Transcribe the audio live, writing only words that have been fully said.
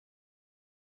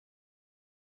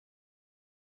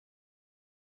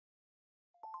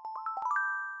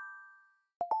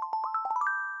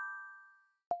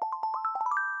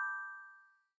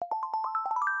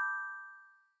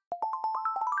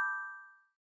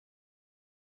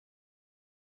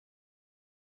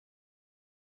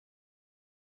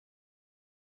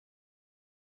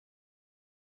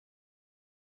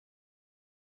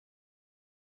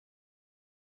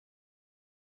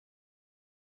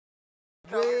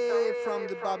away from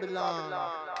the Babylon.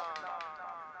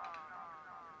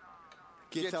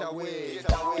 Get away.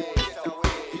 Get away. Get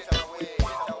away. Get away.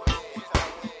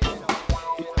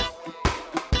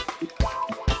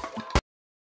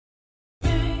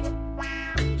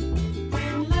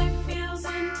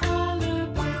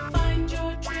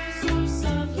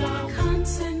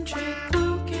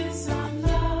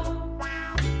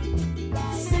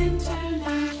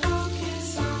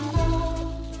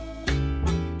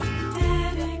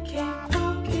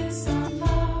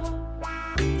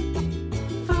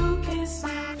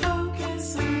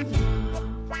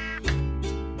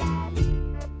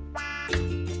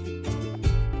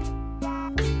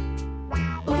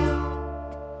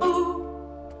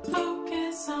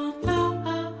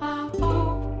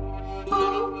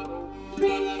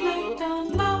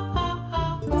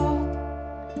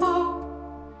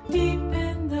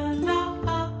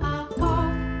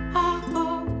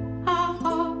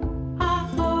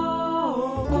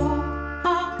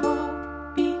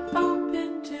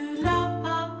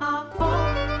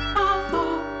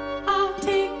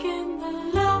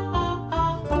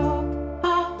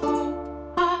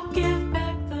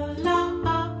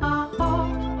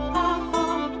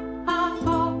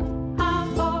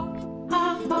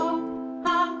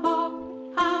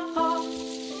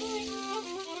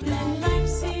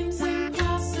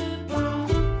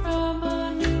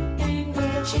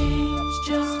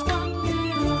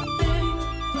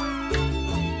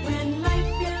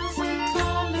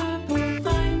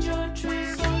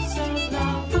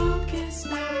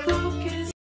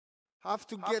 Have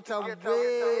to get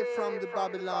away from the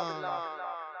Babylon.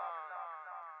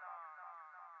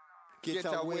 Get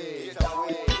away. Get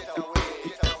away. Get away.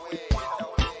 Get away.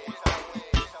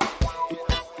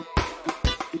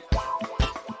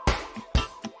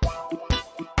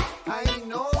 I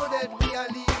know that we are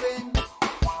leaving.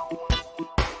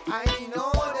 I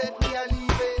know that we are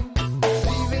leaving.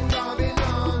 Leaving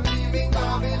Babylon, leaving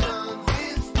Babylon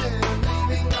system.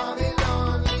 Leaving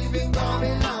Babylon, leaving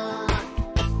Babylon.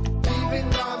 Leaving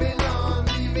Babylon,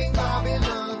 leaving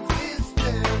Babylon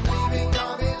system. Leaving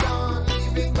Babylon,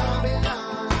 leaving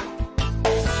Babylon.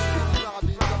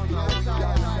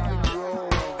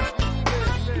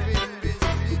 Leaving this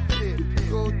city.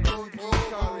 Go to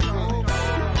Ica Ica.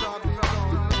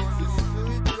 Babylon is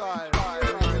spiritual.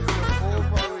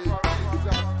 Over it is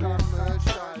a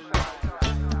commercial.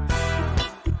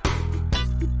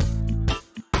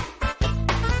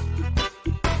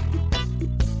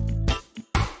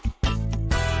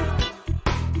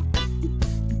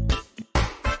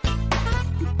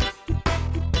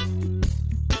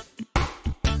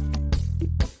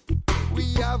 We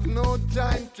have no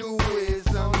time to waste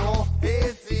and no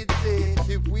hesitate.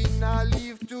 If we not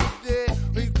leave today,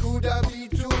 it could have been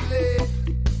too late.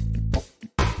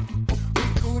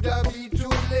 It could have been too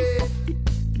late.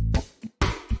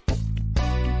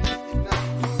 It's not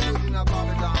good in a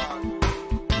Babylon.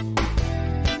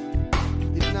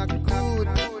 It's not good.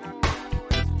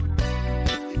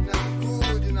 It's not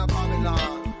good in a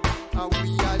Babylon. And we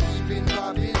are leaving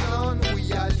Babylon. We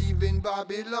are leaving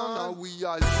Babylon. And we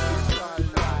are leaving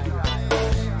Babylon.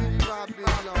 Leaving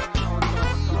Babylon.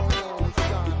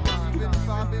 Leaving Babylon. Leaving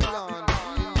Babylon.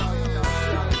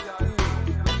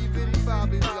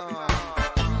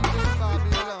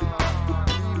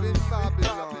 Leaving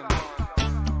Babylon.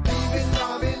 Leaving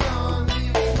Babylon.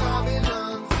 Leaving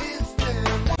Babylon system.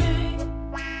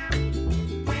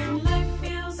 When life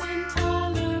feels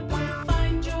intolerable,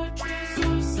 find your true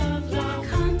source of love.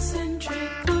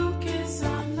 Concentrate, focus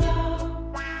on love.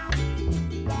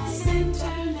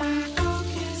 Center now,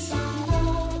 focus on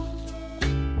love.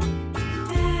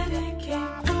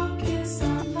 Dedicate, focus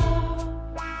on love.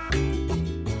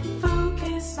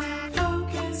 Focus now,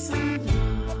 focus on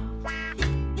love.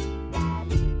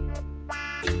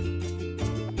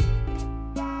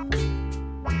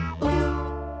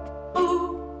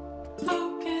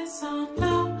 Focus on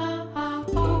love.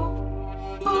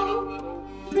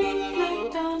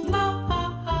 Reflect on love.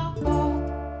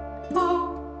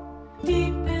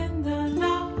 Deep in the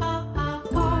love.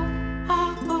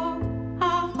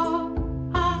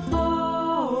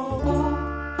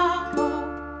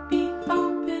 Be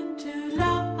open to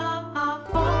love.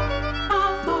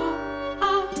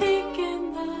 Take in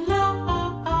the love.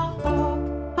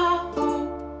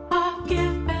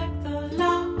 Give back the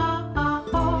love.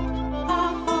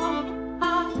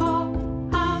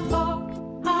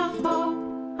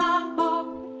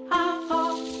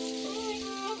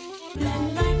 When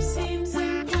life seems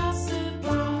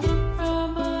impossible,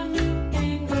 from a new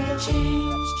angle,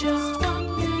 change just one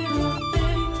little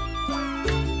thing.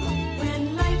 When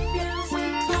life feels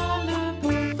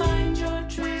intolerable, find your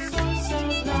true source of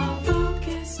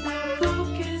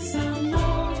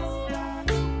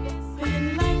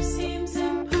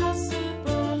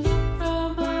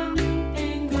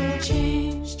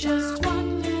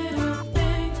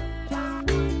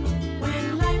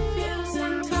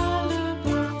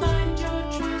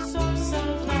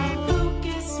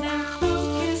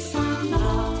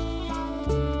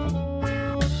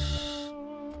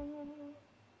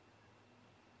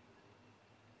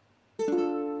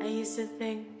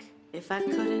If I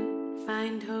couldn't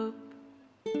find hope,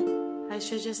 I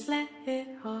should just let it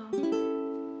all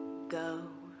go.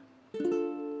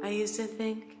 I used to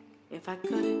think if I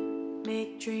couldn't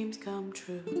make dreams come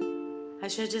true, I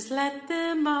should just let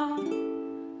them all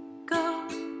go.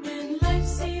 When life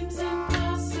seems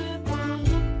impossible,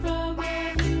 look from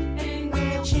a new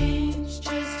angle. Change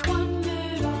just one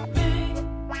little thing.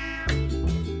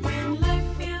 When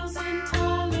life feels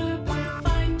intolerable,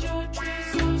 find your true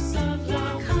source of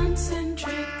love.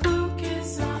 Concentrate,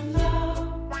 focus on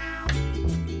love.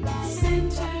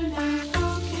 Center now,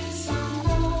 focus on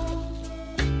love.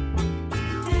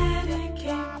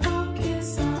 Dedicate,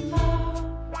 focus on love.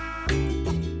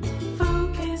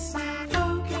 Focus now,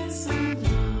 focus on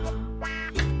love.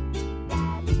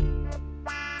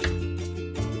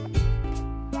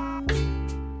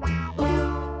 Oh,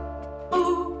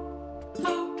 oh,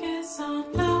 focus on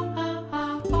love.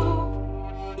 Oh,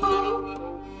 oh,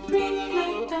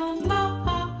 reflect on love.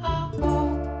 Oh,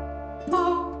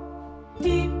 oh,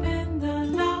 deep in the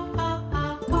love. Oh,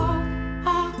 oh, oh,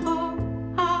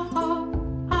 oh,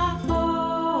 oh,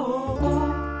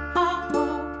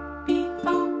 oh, be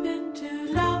open to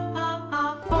love.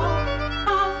 Oh,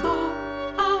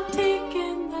 oh, take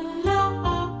in the love.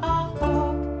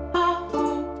 Oh,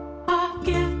 oh,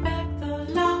 give back the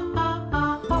love. Oh,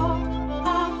 oh,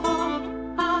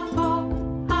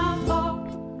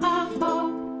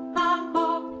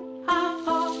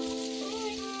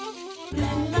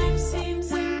 when life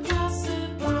seems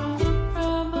impossible, look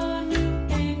from a new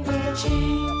angle.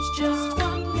 Change just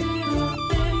one little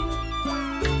thing.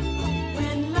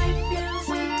 When life feels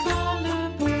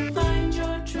intolerable, find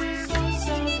your true source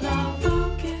of love.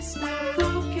 Focus now,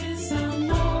 focus on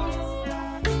love.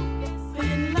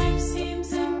 When life seems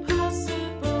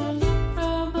impossible, look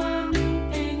from a new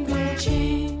angle.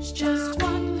 Change just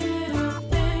one little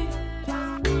thing.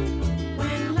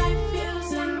 When life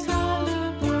feels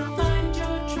intolerable, find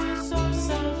your true source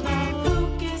of love.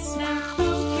 Focus now,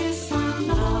 focus on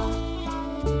love.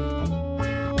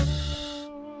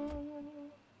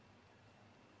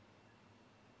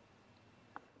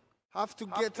 Have to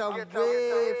get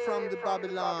away from the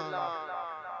Babylon.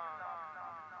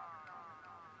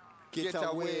 Get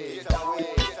away. Get away.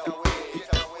 Get away.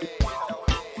 Get away.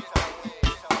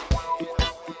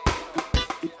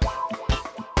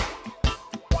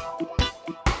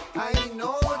 I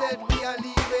know